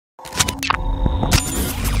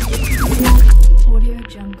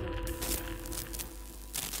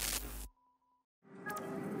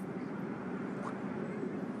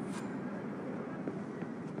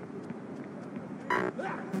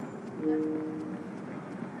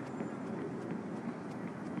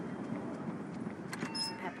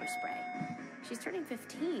turning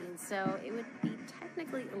 15, so it would be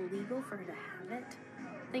technically illegal for her to have it.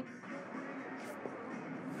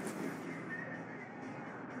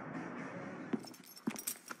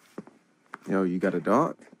 Yo, you got a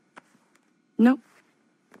dog? Nope.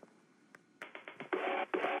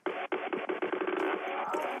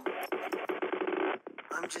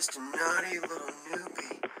 I'm just a naughty little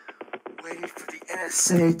newbie, waiting for the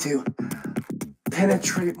NSA to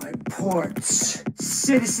penetrate my ports.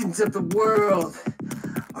 Citizens of the world,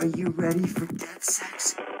 are you ready for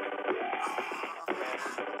DedSec?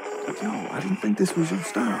 Yo, I didn't think this was your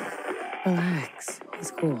style. Relax.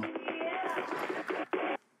 He's cool.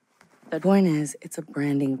 The point is, it's a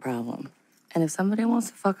branding problem. And if somebody wants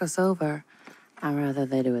to fuck us over, I'd rather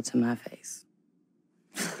they do it to my face.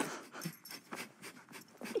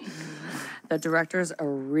 The director's a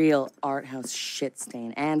real art house shit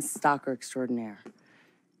stain and stalker extraordinaire.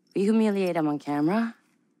 We humiliate him on camera,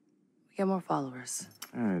 we get more followers.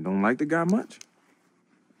 I don't like the guy much.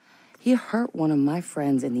 He hurt one of my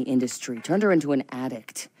friends in the industry, turned her into an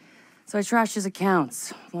addict. So I trashed his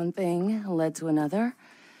accounts. One thing led to another,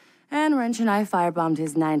 and Wrench and I firebombed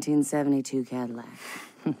his 1972 Cadillac.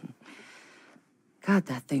 God,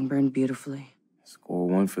 that thing burned beautifully. Score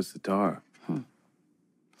one for Sitar.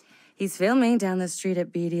 He's filming down the street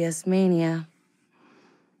at BDS Mania.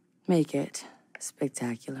 Make it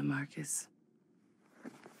spectacular, Marcus.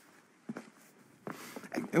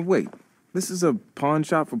 And wait, this is a pawn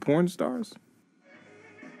shop for porn stars?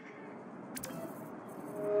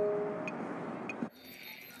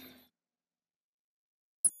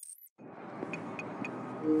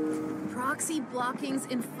 Proxy blocking's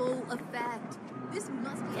in full effect. This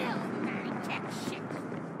must be check shit.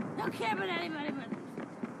 Don't care about anybody but...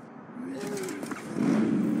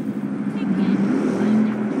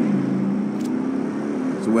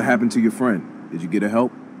 So what happened to your friend? Did you get her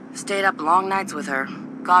help? Stayed up long nights with her.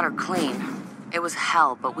 Got her clean. It was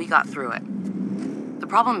hell, but we got through it. The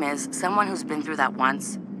problem is, someone who's been through that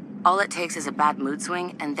once, all it takes is a bad mood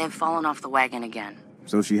swing and they've fallen off the wagon again.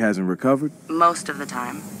 So she hasn't recovered? Most of the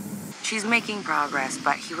time. She's making progress,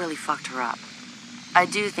 but he really fucked her up. I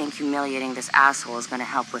do think humiliating this asshole is gonna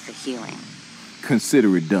help with the healing.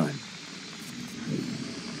 Consider it done.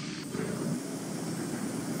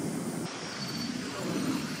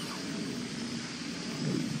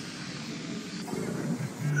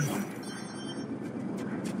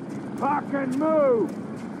 Fucking move!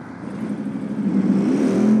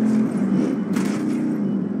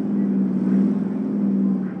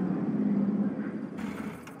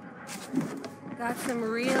 Got some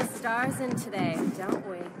real stars in today, don't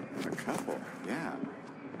we? A couple, yeah.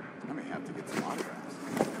 I may have to get some autographs.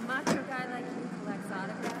 A macho guy like you collects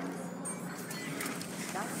autographs?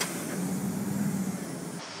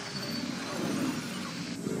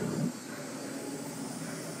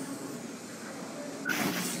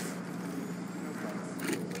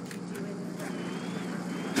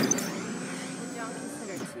 Don't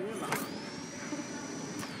consider too long.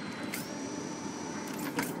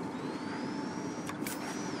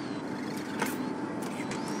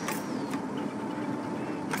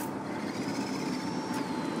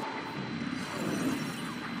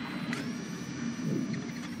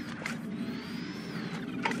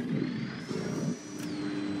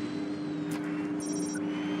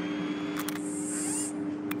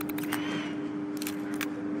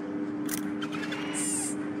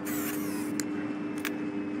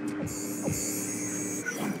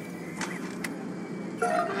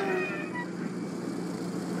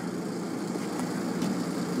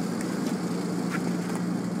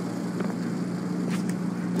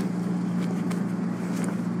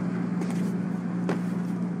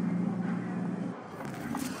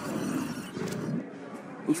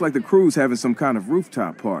 Looks like the crew's having some kind of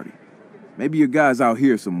rooftop party. Maybe your guy's out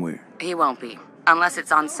here somewhere. He won't be. Unless it's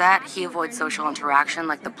on set, he avoids social interaction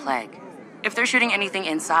like the plague. If they're shooting anything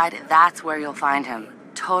inside, that's where you'll find him.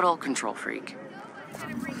 Total control freak.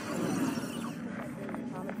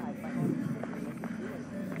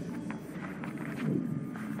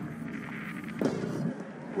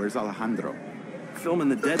 Where's Alejandro? Filming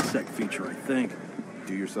the DedSec feature, I think.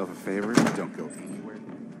 Do yourself a favor, don't go anywhere.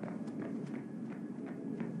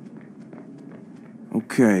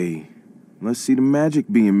 Okay, let's see the magic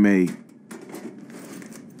being made.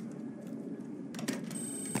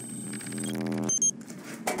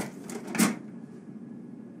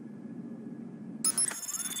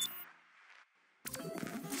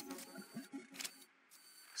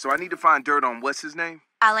 So I need to find dirt on what's his name?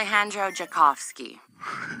 Alejandro Jakovsky.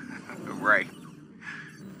 Right.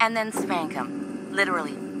 And then spank him.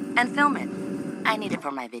 Literally. And film it. I need it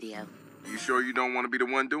for my video. You sure you don't want to be the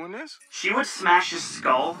one doing this? She would smash his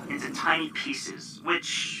skull into tiny pieces,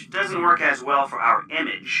 which doesn't work as well for our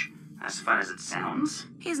image, as fun as it sounds.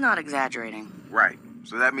 He's not exaggerating. Right.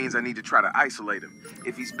 So that means I need to try to isolate him.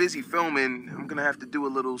 If he's busy filming, I'm gonna have to do a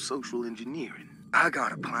little social engineering. I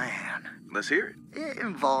got a plan. Let's hear it. It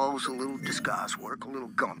involves a little disguise work, a little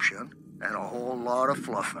gumption, and a whole lot of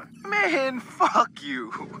fluffing. Man, fuck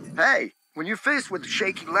you. Hey, when you're faced with a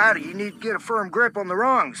shaky ladder, you need to get a firm grip on the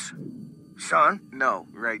rungs. Son? No,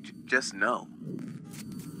 right, just no.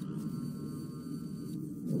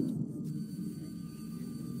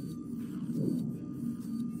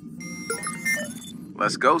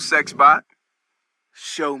 Let's go, sexbot.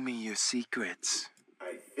 Show me your secrets.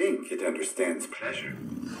 I think it understands pleasure.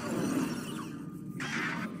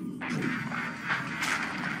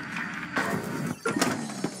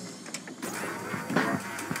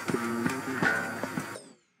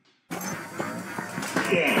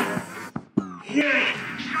 Yeah. Yeah.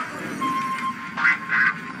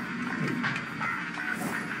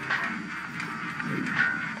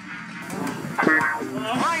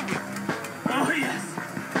 Behind you! Oh, yes.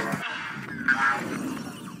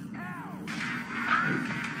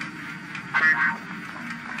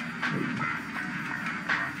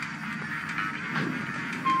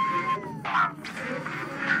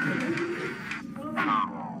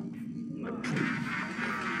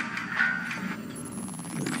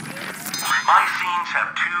 My scenes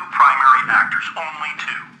have two primary actors, only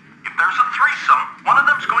two. If there's a threesome, one of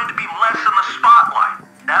them's going to be less in the spotlight.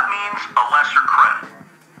 That means a lesser credit.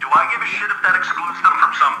 Do I give a shit if that excludes them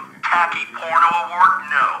from some tacky porno award?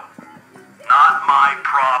 No. Not my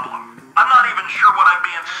problem. I'm not even sure what I'm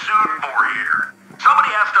being sued for here.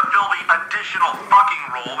 Somebody has to fill the additional fucking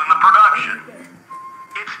role in the production.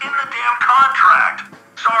 It's in the damn contract.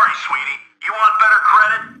 Sorry, sweetie. You want better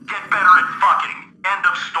credit? Get better at fucking. End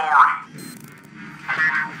of story.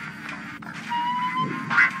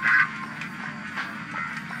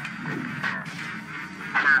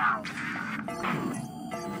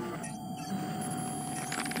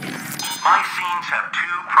 My scenes have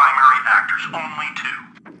two primary actors, only two.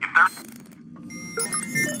 If there's...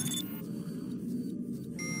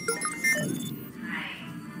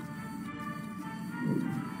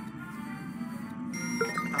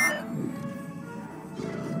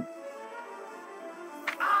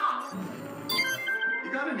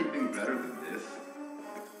 You got anything better than this?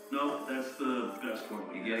 No, that's the best one.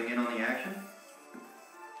 You getting in on the action?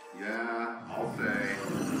 Yeah, I'll say.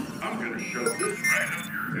 I'm gonna shove this right up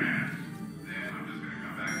your ass. Then I'm just gonna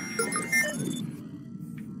come back and kill it.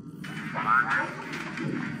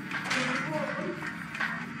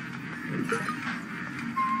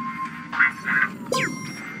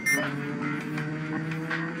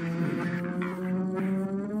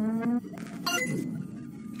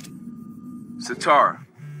 Satara,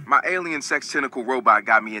 my alien sex tentacle robot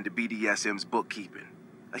got me into BDSM's bookkeeping.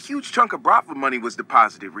 A huge chunk of Bratva money was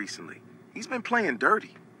deposited recently. He's been playing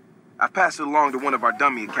dirty. I've passed it along to one of our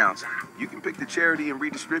dummy accounts. You can pick the charity and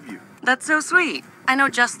redistribute. That's so sweet. I know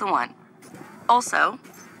just the one. Also,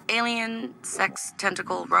 alien sex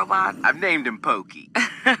tentacle robot. I've named him Pokey.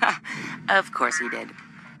 Of course he did.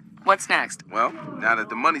 What's next? Well, now that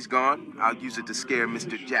the money's gone, I'll use it to scare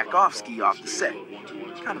Mr. Jakovsky off the set.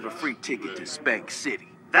 Kind of a free ticket to Spank City.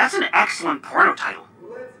 That's an excellent porno title.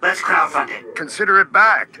 Let's crowdfund it. Consider it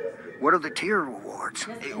backed. What are the tier rewards?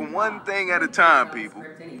 Hey, one thing at a time, people.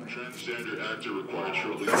 Transgender actor required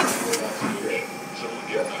shortly after prosecution. Someone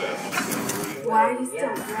get that. Why are you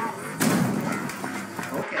still dressed?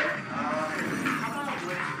 Okay, how about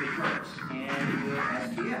let's reverse and do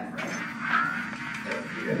STF, right?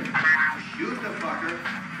 Shoot the fucker.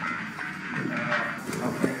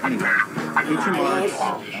 Okay, anyway, hit your marks.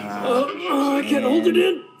 I can't hold it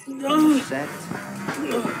in. Set.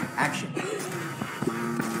 Action.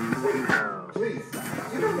 Please,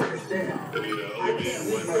 you don't understand. I can't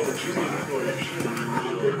leave my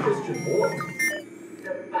Christian boy.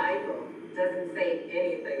 The Bible doesn't say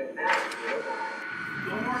anything about it.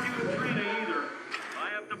 Don't argue with Trina either. I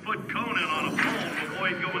have to put Conan on a pole to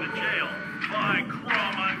avoid going to jail. By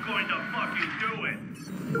crum, I'm going to fucking do it.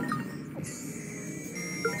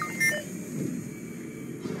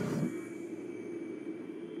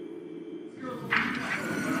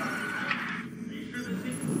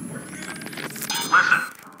 Listen,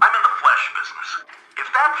 I'm in the flesh business.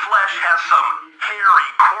 If that flesh has some hairy,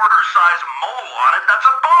 quarter-sized mole on it, that's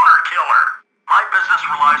a boner killer. My business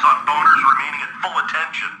relies on boners remaining at full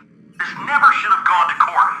attention. This never should have gone to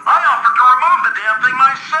court. I offered to remove the damn thing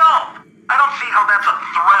myself. I don't see how that's a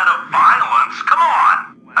threat of violence. Come on.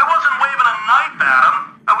 I wasn't waving a knife at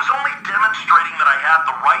him. I was only demonstrating that I had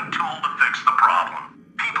the right tool to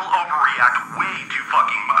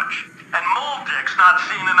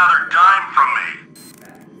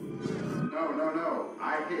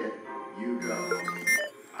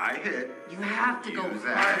I hit. You have to go Use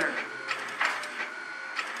that. harder.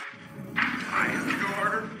 I have to go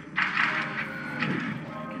harder.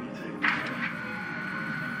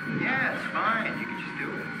 Yeah, it's fine. You can just do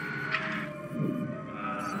it.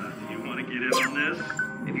 You want to get in on this?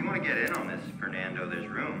 If you want to get in on this, Fernando, there's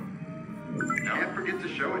room. No? Can't forget to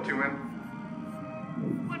show it to him.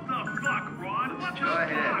 What the fuck, Rod? What Go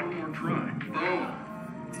ahead. One more try.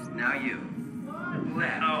 Boom. Now you.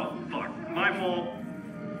 Left. Oh, fuck. My fault.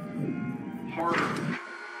 Harder.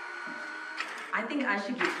 I think I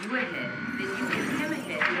should give you a hit, then you give him a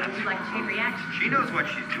hit, and it'll be like a chain reaction. She knows what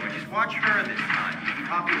she's doing. Just watch her this time. You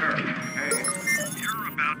can copy her. Hey,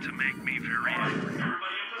 you're about to make me very angry.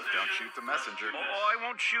 Don't shoot the messenger. Oh, I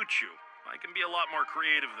won't shoot you. I can be a lot more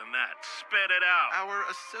creative than that. Spit it out. Our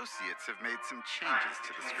associates have made some changes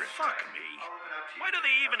to the script. Fuck me. Why do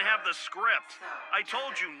they even have the script? I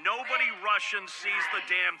told you, nobody Russian sees the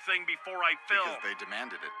damn thing before I film. Because they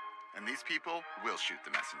demanded it. And these people will shoot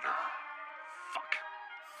the messenger. Fuck.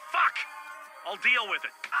 Fuck! I'll deal with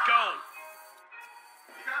it. Go!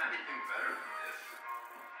 You got anything better than this?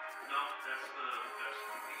 No, that's the best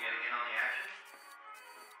one. You getting in on the action?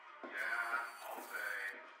 Yeah, I'll say.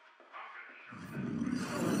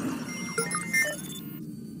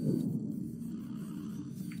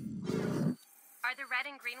 Are the red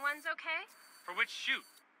and green ones okay? For which shoot?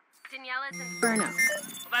 Daniela's and Inferno.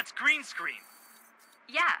 Well, that's green screen.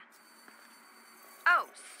 Yeah. Oh,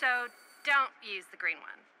 so don't use the green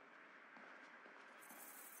one.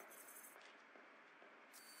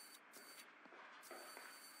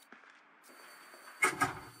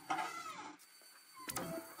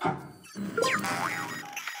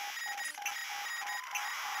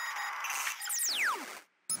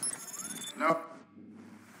 No.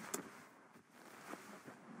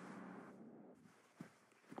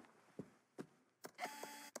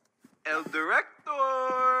 El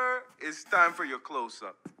Director! It's time for your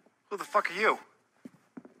close-up. Who the fuck are you?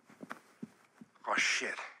 Oh,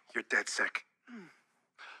 shit. You're DedSec.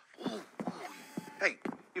 Hey,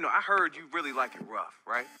 you know, I heard you really like it rough,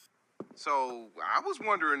 right? So I was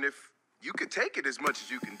wondering if you could take it as much as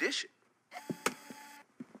you can dish it.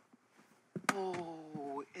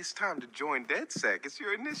 Oh, it's time to join DedSec. It's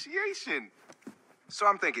your initiation. So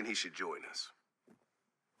I'm thinking he should join us.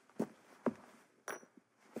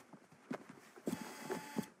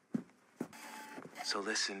 So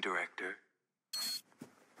listen, director.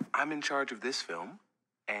 I'm in charge of this film,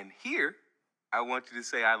 and here, I want you to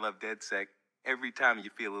say I love DedSec every time you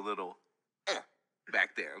feel a little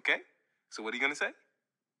back there, okay? So what are you gonna say?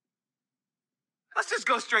 Let's just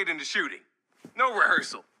go straight into shooting. No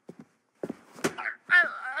rehearsal.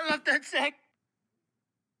 I love DedSec.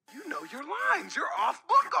 You know your lines. You're off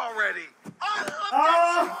book already.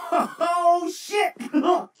 Oh, shit! You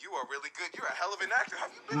are really good. You're a hell of an actor.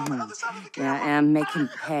 Have you been on the other side of the camera? Yeah, and make him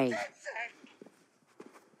pay.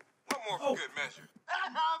 One more for good measure.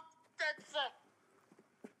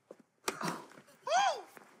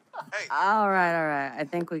 Hey. All right. I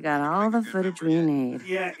think we got all the footage we need.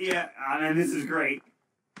 Yeah. I mean, this is great.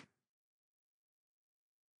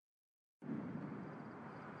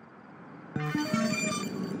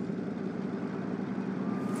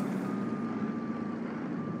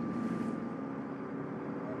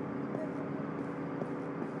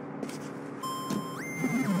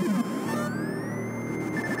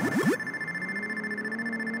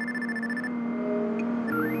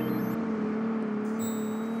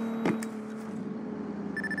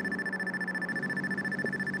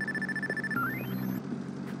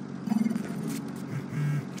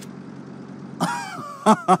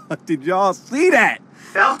 Did y'all see that?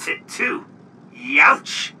 Felt it, too.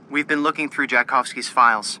 Youch! We've been looking through Jakovsky's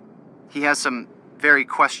files. He has some very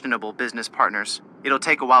questionable business partners. It'll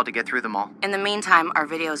take a while to get through them all. In the meantime, our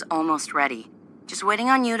video's almost ready. Just waiting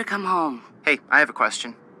on you to come home. Hey, I have a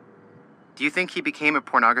question. Do you think he became a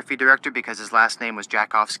pornography director because his last name was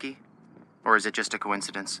Jakovsky? Or is it just a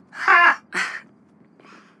coincidence? Ha!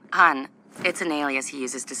 Hun, it's an alias he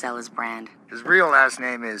uses to sell his brand. His real last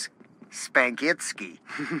name is Spankitsky.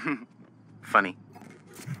 Funny.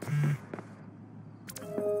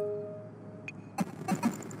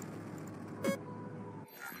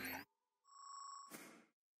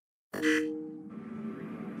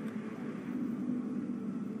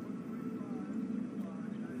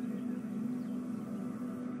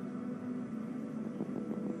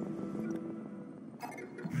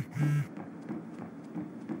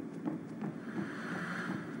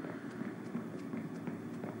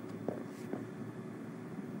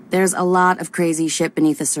 There's a lot of crazy shit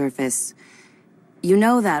beneath the surface. You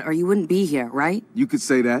know that, or you wouldn't be here, right? You could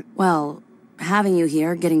say that. Well, having you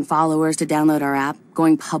here, getting followers to download our app,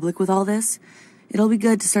 going public with all this, it'll be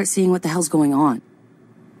good to start seeing what the hell's going on.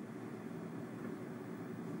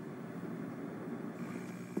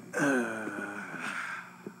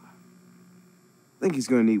 I think he's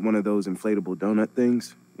gonna need one of those inflatable donut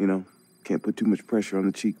things. You know, can't put too much pressure on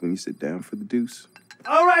the cheek when you sit down for the deuce.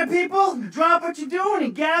 All right, people, drop what you're doing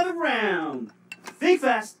and gather round. Think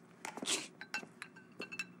fast.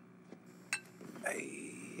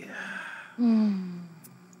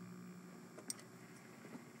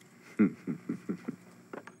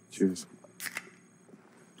 Cheers.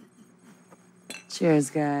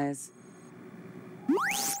 Cheers, guys.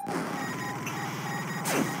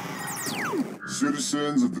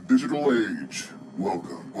 Citizens of the digital age,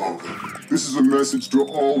 welcome, welcome. This is a message to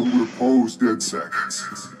all who would oppose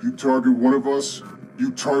DedSec. You target one of us,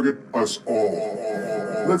 you target us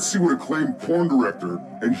all. Let's see what acclaimed porn director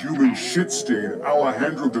and human shit stain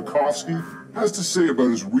Alejandro Dukovsky has to say about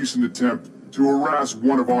his recent attempt to harass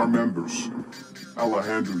one of our members.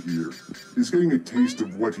 Alejandro here is getting a taste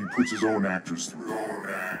of what he puts his own actors through.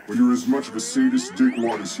 When you're as much of a sadist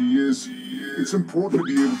dickwad as he is, it's important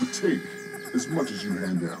to be able to take as much as you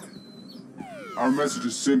hand out. Our message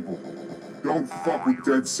is simple. Don't fuck with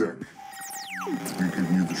DedSec. We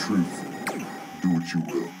give you the truth. Do what you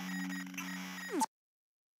will.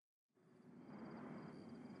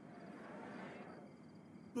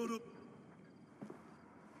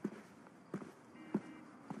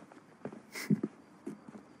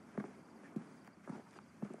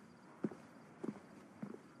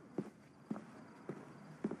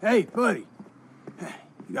 Hey, buddy.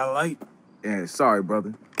 You got a light? Yeah, sorry,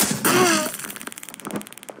 brother.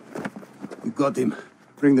 You got him.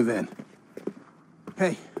 Bring the van.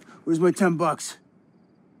 Hey, where's my $10?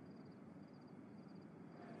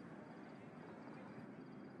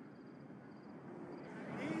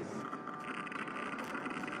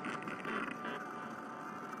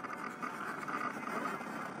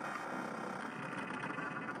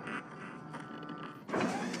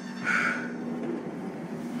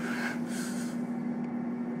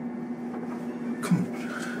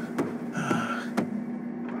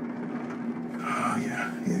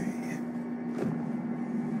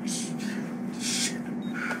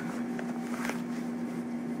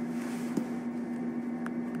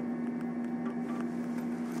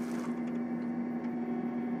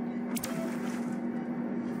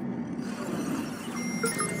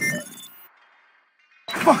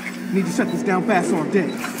 Fuck! Need to shut this down fast or I'm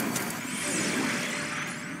dead.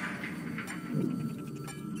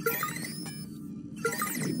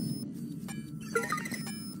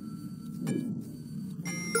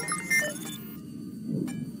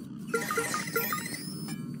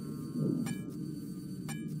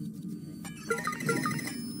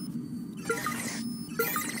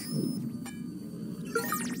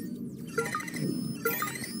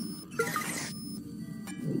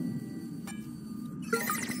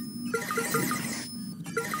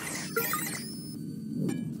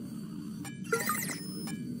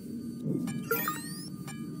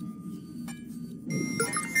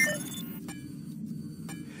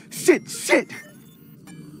 Shit!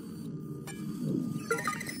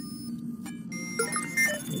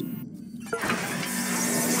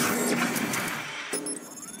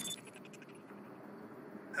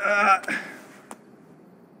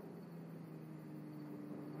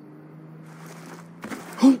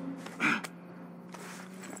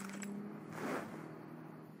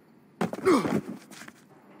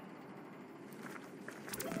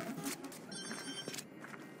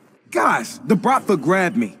 Guys, the Bratva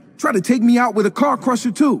grabbed me. Tried to take me out with a car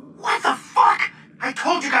crusher, too. What the fuck? I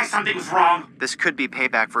told you guys something was wrong. This could be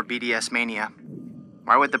payback for BDS mania.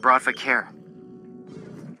 Why would the Bratva care?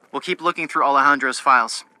 We'll keep looking through Alejandro's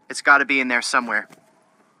files. It's gotta be in there somewhere.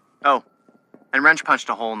 Oh, and Wrench punched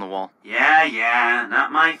a hole in the wall. Yeah,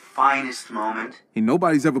 not my finest moment. Ain't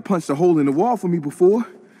nobody's ever punched a hole in the wall for me before.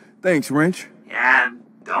 Thanks, Wrench. Yeah,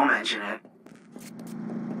 don't mention it.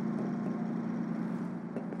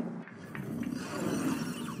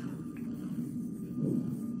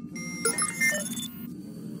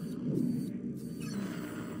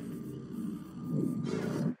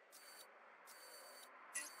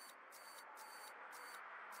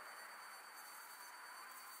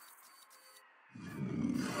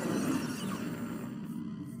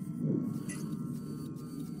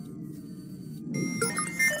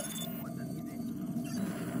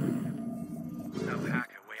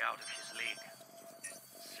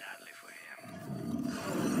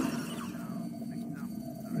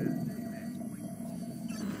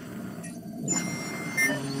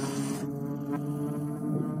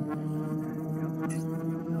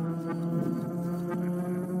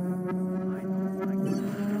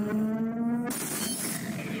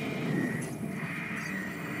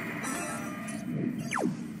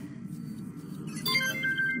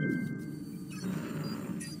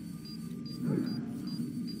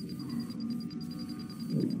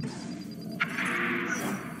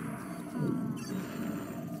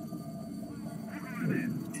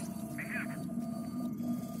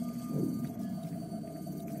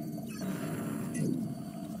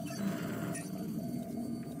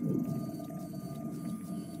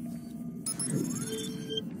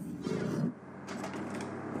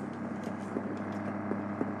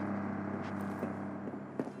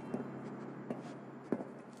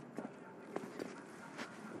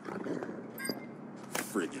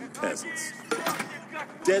 peasants.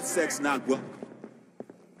 DedSec's not well.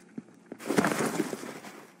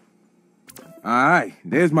 Alright,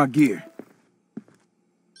 there's my gear.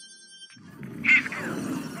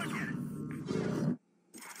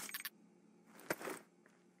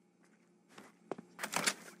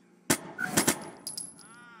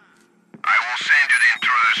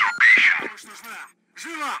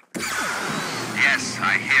 Yes,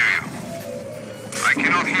 I hear you. I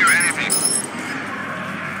cannot hear anything.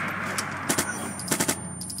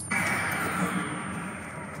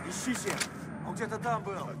 Ищите. Он где-то там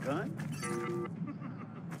был.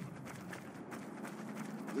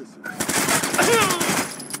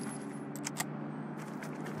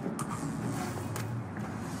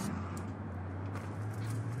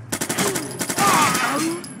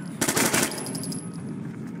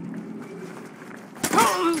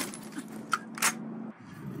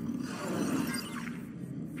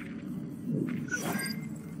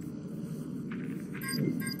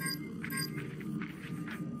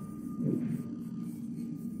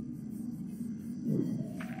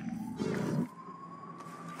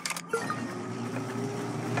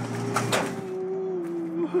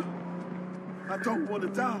 I don't want to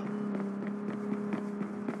die.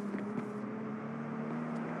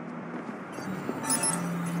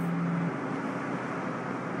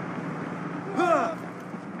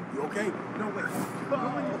 You okay? No way.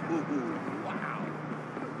 Wow.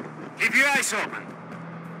 Keep your eyes open.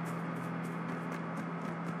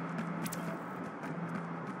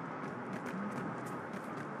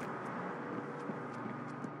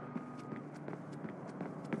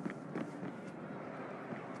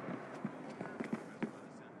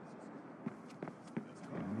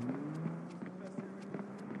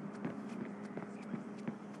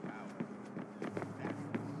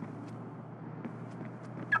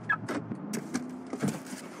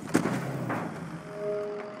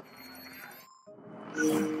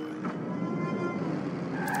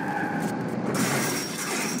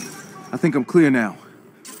 I think I'm clear now.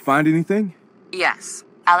 Find anything? Yes.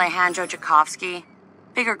 Alejandro Jakovsky.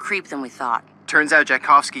 Bigger creep than we thought. Turns out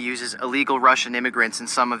Jakovsky uses illegal Russian immigrants in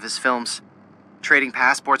some of his films, trading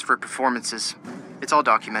passports for performances. It's all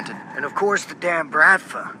documented. And of course the damn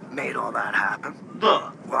Bradfa made all that happen.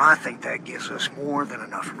 Duh. Well, I think that gives us more than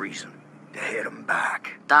enough reason to hit him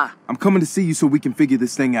back. Duh. I'm coming to see you so we can figure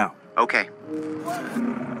this thing out. Okay.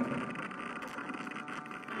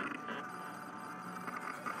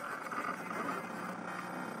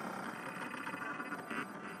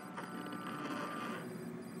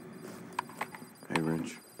 Hey,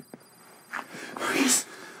 Wrench. Please.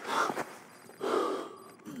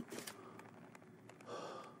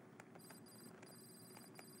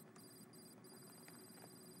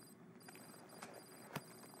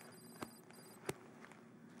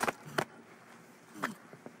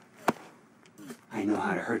 I know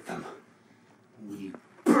how to hurt them. We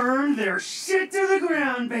burn their shit to the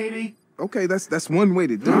ground, baby! Okay, that's one way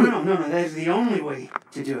to do it. No, that is the only way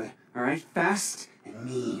to do it. Alright? Fast and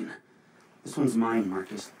mean. This one's mine,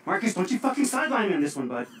 Marcus. Marcus, don't you fucking sideline me on this one,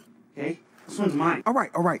 bud. Okay? This one's mine. All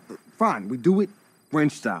right. Fine, we do it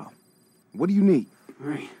Wrench style. What do you need?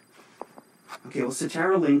 Alright. Okay, well,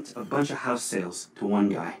 Satara linked a bunch of house sales to one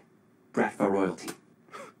guy. Bradfa royalty.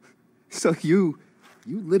 So you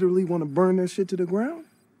literally want to burn that shit to the ground?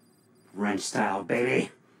 Wrench style, baby.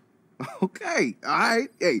 Okay, all right.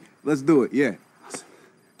 Hey, let's do it, yeah. Awesome.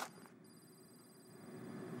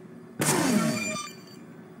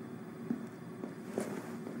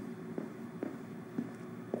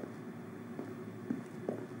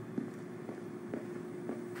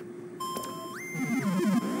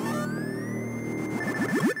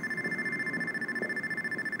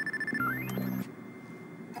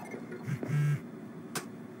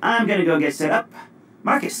 I'm gonna go get set up.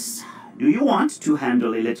 Marcus, do you want to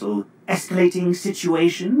handle a little escalating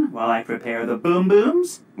situation while I prepare the boom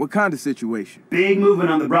booms? What kind of situation? Big movement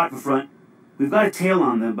on the Bratva front. We've got a tail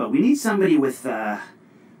on them, but we need somebody with,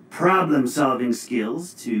 problem-solving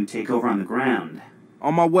skills to take over on the ground.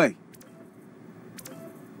 On my way.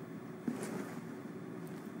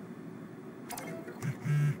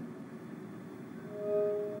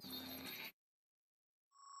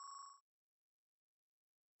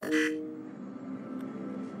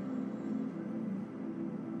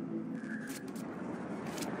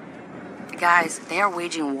 Guys, they are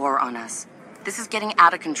waging war on us. This is getting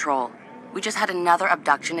out of control. We just had another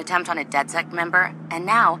abduction attempt on a DedSec member, and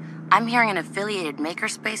now I'm hearing an affiliated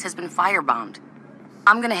makerspace has been firebombed.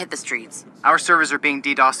 I'm gonna hit the streets. Our servers are being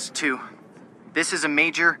DDoSed too. This is a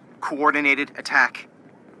major, coordinated attack.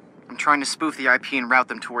 I'm trying to spoof the IP and route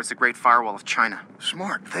them towards the Great Firewall of China.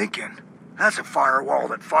 Smart thinking. That's a firewall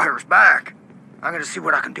that fires back. I'm gonna see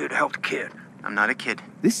what I can do to help the kid. I'm not a kid.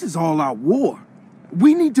 This is all out war.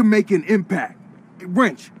 We need to make an impact.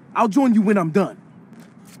 Wrench, I'll join you when I'm done.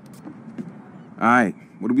 All right,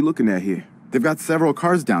 what are we looking at here? They've got several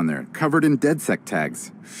cars down there, covered in DedSec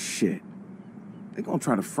tags. Shit. They're gonna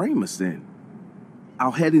try to frame us then.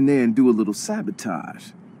 I'll head in there and do a little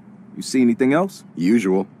sabotage. You see anything else?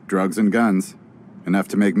 Usual. Drugs and guns. Enough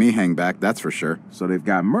to make me hang back, that's for sure. So they've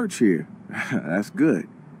got merch here. That's good.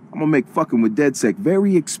 I'm gonna make fucking with DedSec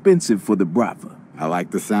very expensive for the Bratva. I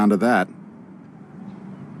like the sound of that.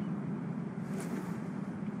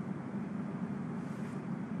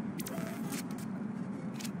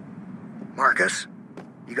 Marcus,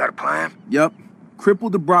 you got a plan? Yup.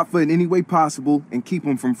 Cripple the Bratva in any way possible and keep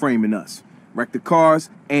them from framing us. Wreck the cars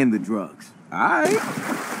and the drugs. Alright?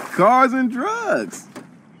 Cars and drugs.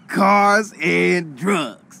 Cars and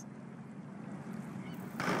drugs.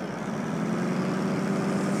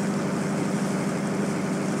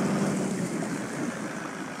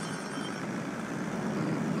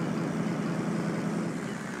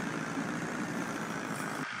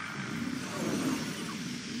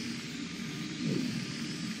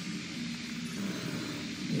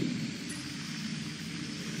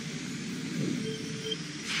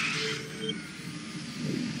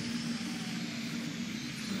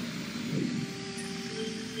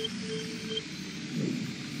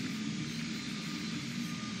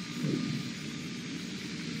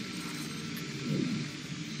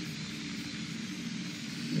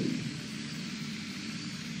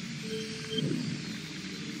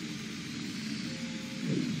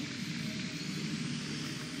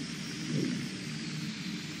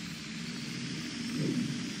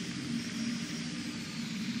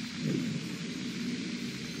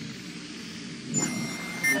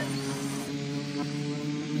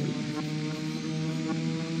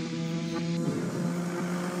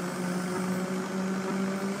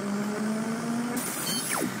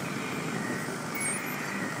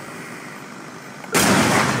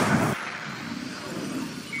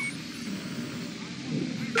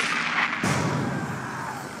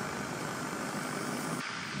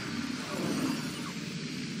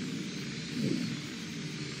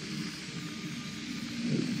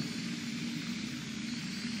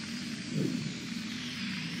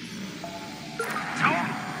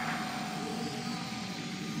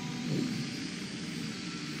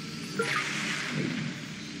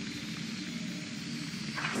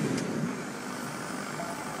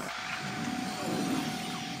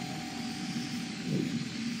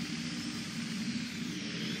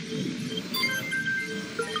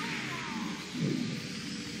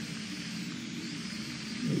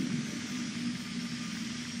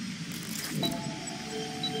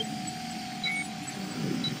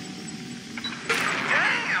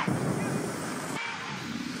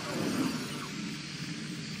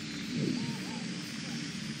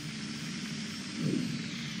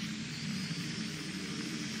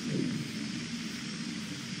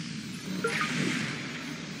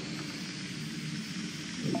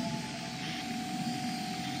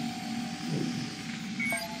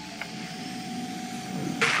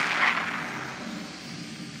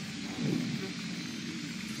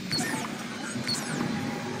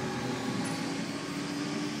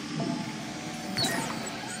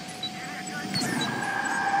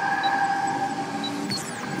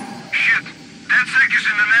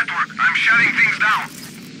 I'm shutting things down.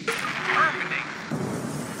 Perfect.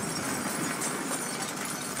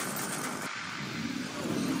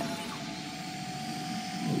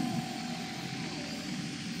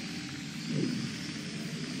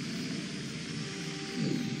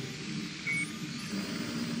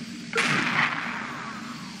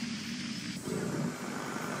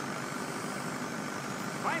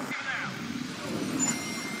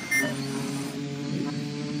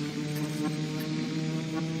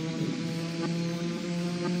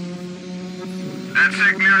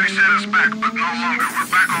 DedSec nearly set us back, but no longer.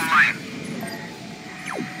 We're back online.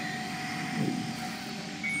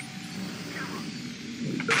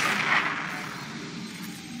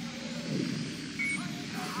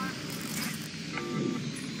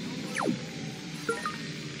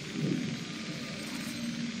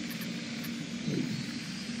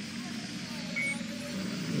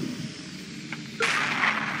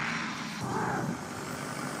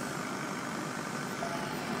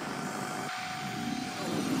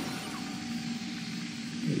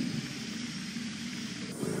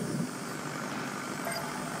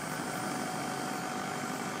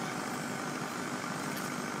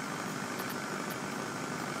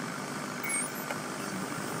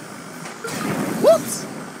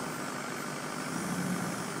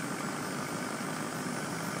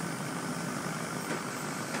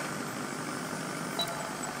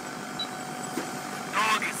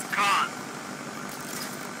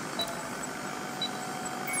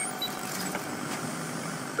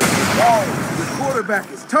 back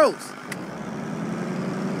is toast.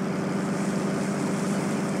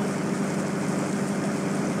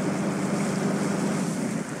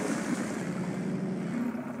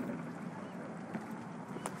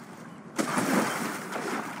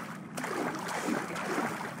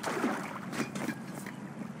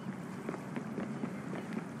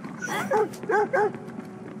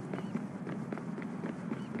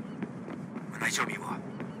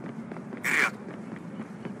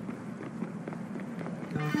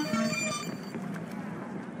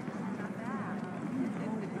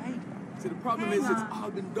 See, the problem is it's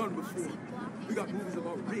all been done before. We got movies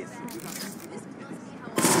about this. And we got...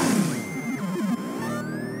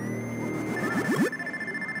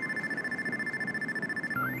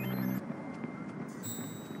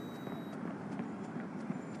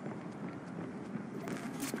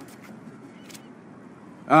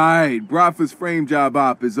 Alright, Bradford's frame job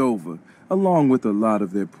op is over, along with a lot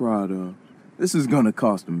of their product. This is gonna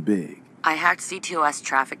cost them big. I hacked ctOS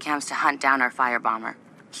traffic cams to hunt down our firebomber.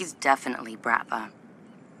 He's definitely Bratva.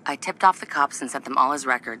 I tipped off the cops and sent them all his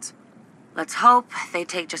records. Let's hope they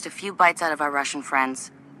take just a few bites out of our Russian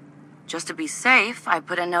friends. Just to be safe, I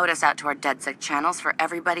put a notice out to our DedSec channels for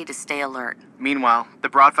everybody to stay alert. Meanwhile, the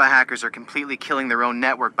Bratva hackers are completely killing their own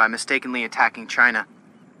network by mistakenly attacking China.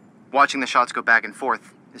 Watching the shots go back and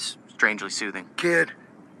forth is strangely soothing. Kid,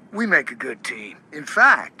 we make a good team. In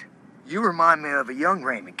fact, you remind me of a young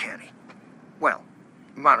Raymond Kenny. Well,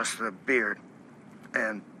 minus the beard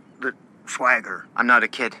and the swagger. I'm not a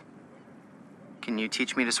kid. Can you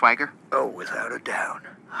teach me to swagger? Oh, without a doubt.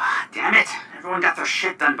 Damn it. Everyone got their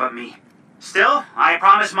shit done but me. Still, I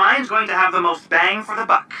promise mine's going to have the most bang for the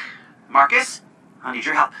buck. Marcus, I need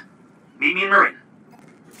your help. Meet me in Marin.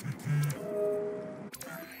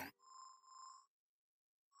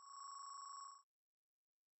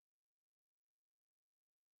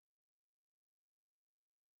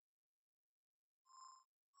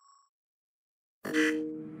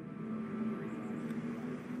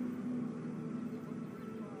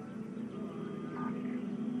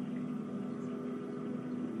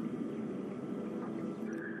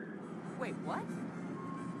 Wait, what?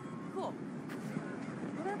 Cool.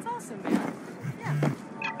 Well, that's awesome, man. Yeah.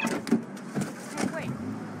 Hey, wait.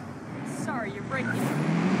 Sorry, you're breaking it.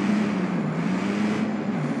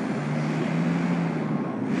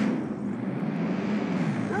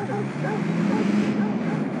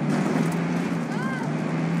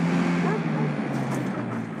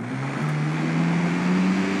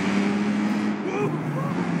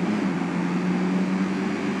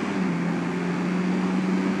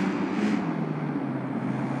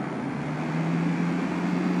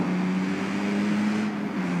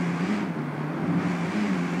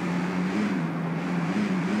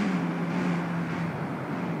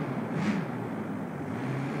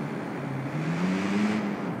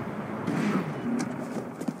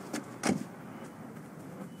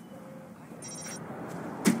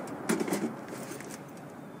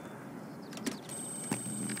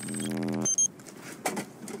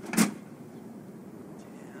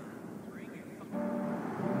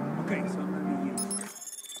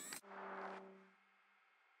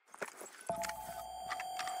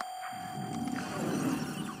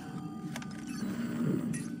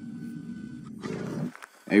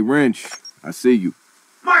 Hey, Wrench, I see you.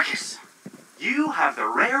 Marcus, you have the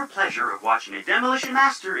rare pleasure of watching a demolition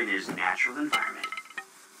master in his natural environment.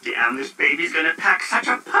 Damn, this baby's gonna pack such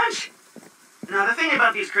a punch! Now, the thing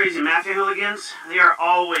about these crazy mafia hooligans, they are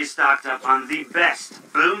always stocked up on the best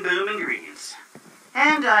boom-boom ingredients.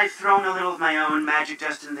 And I've thrown a little of my own magic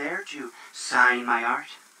dust in there to sign my art.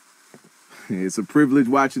 It's a privilege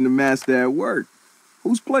watching the master at work.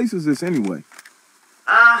 Whose place is this anyway?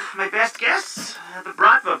 My best guess? The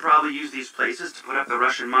Bratva probably use these places to put up the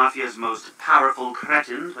Russian Mafia's most powerful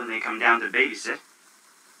cretins when they come down to babysit.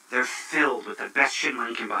 They're filled with the best shit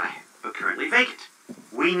money can buy, but currently vacant.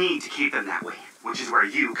 We need to keep them that way, which is where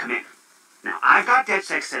you come in. Now, I've got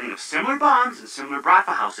DedSec setting up similar bonds and similar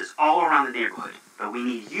Bratva houses all around the neighborhood, but we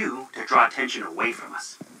need you to draw attention away from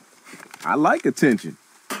us. I like attention.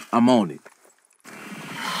 I'm on it.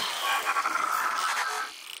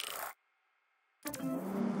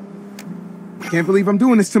 Can't believe I'm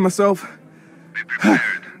doing this to myself.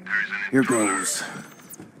 Here goes.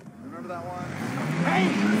 Remember that one? Hey!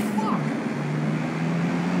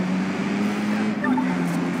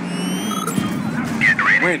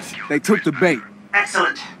 Wrench, they took the bait.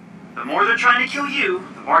 Excellent. The more they're trying to kill you,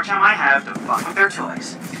 the more time I have to fuck with their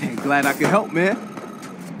toys. Glad I could help, man.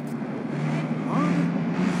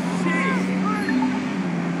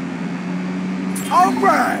 All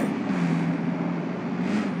right.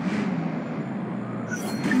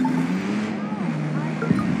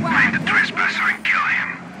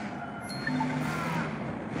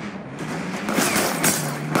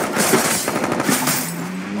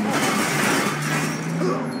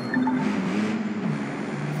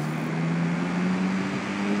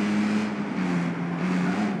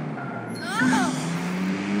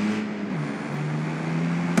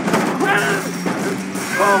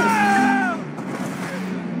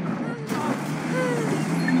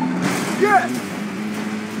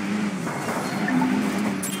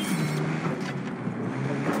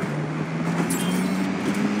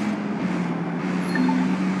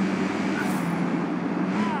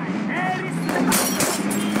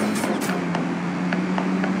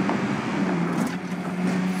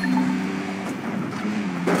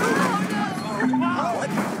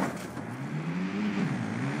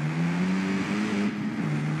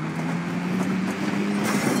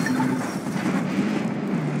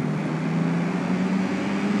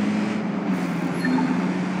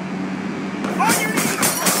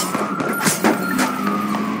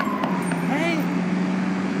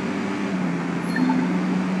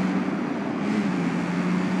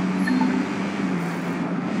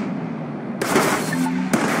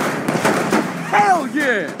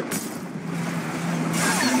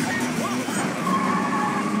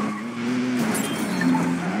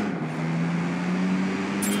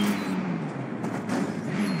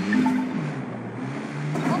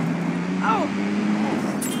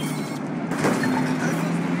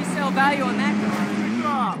 no value on that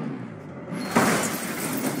car.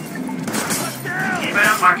 Keep it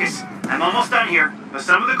up, Marcus. I'm almost done here, but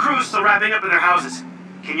some of the crew's still wrapping up in their houses.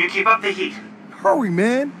 Can you keep up the heat? Hurry,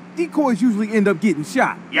 man. Decoys usually end up getting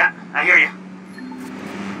shot. Yeah, I hear you.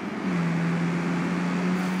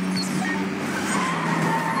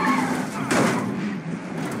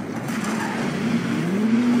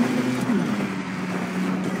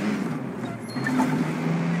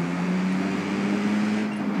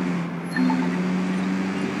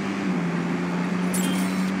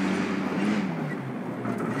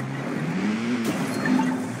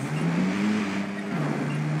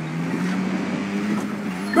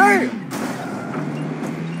 Bam!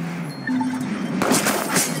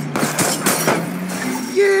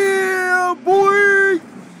 Yeah, boy!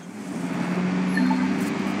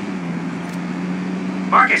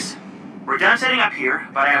 Marcus, we're done setting up here,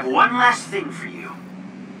 but I have one last thing for you.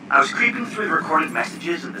 I was creeping through the recorded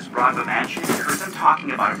messages in this Broadway mansion and heard them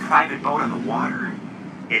talking about a private boat on the water.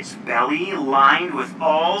 Its belly lined with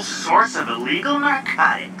all sorts of illegal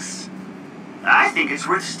narcotics. I think it's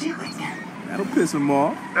worth stealing. That'll piss him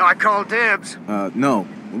off. I call dibs. No.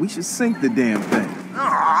 We should sink the damn thing.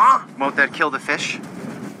 Aww. Won't that kill the fish?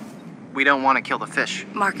 We don't want to kill the fish.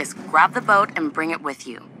 Marcus, grab the boat and bring it with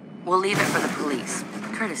you. We'll leave it for the police,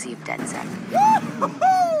 courtesy of DedSec.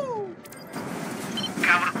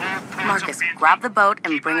 Marcus, grab the boat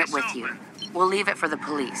and bring it with you. We'll leave it for the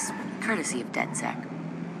police, courtesy of DedSec.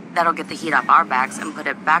 That'll get the heat off our backs and put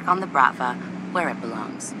it back on the Bratva where it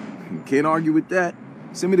belongs. Can't argue with that.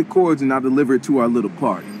 Send me the cords and I'll deliver it to our little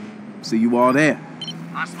party. See you all there.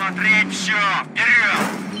 Осмотреть все!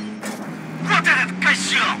 Вперед! Вот этот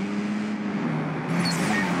козел!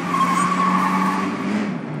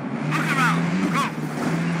 Look around! Go!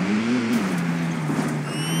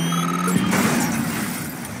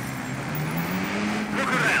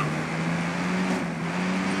 Look around!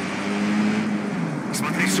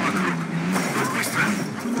 Смотри все вокруг! Быстро!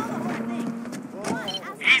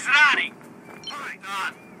 He's running!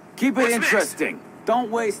 Keep it interesting.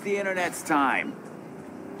 Don't waste the internet's time.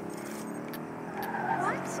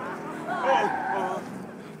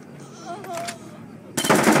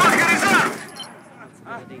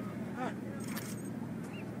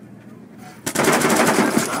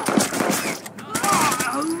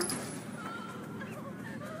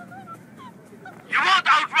 You won't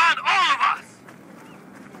outrun all of us!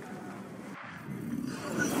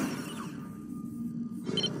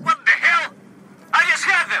 What the hell? I just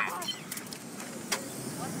had them!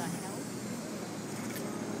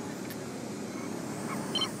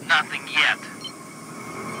 Nothing yet.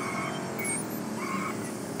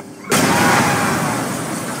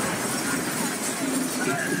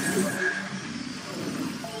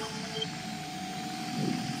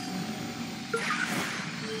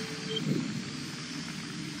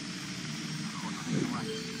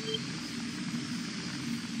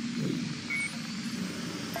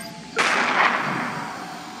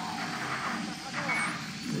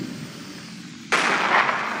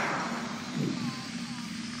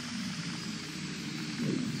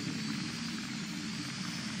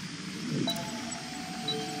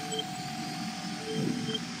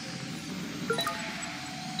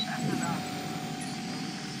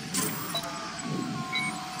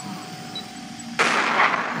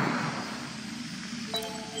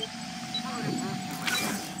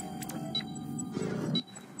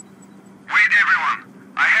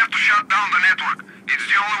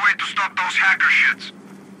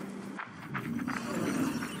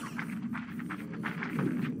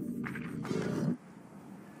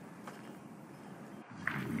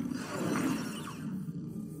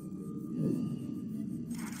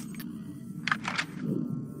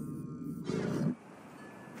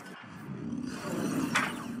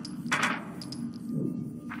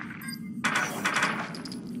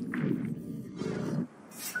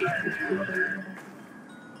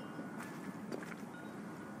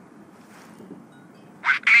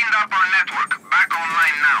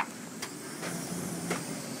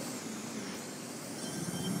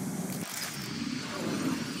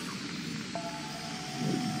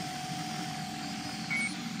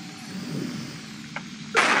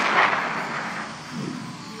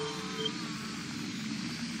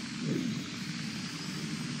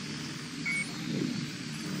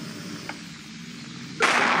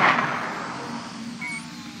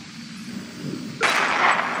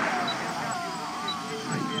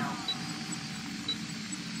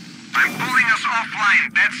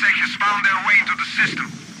 DedSec has found their way into the system.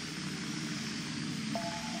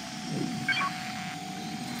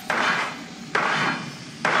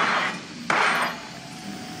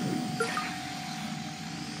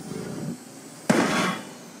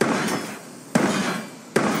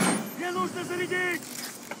 нужно зарядить!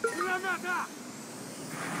 Граната!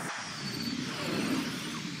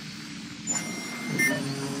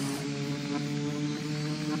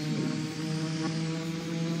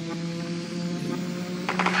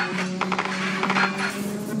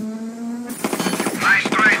 Nice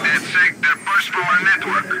try, DedSec. They're burst from our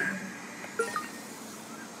network.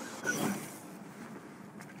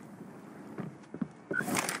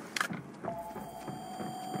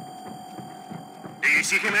 Do you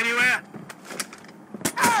see him anywhere?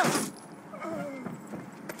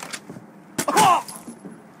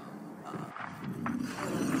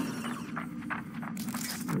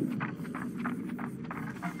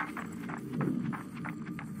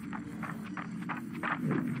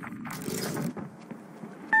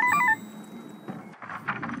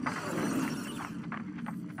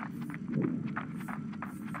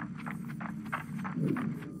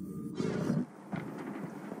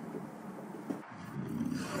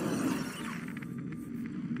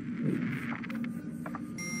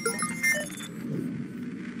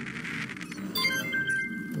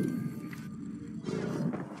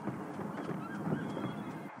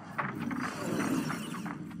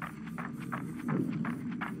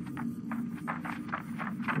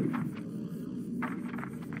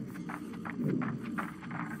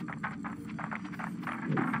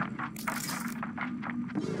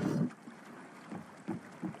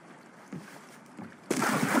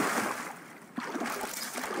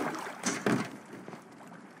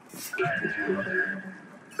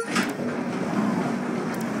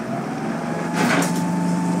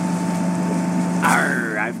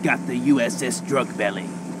 Arr, I've got the USS Drug Belly.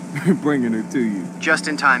 Bringing her to you. Just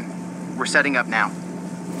in time. We're setting up now.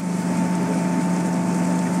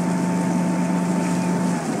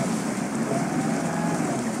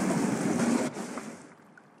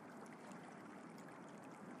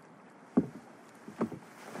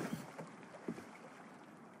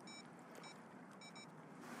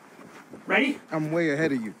 Ready? I'm way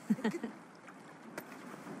ahead of you.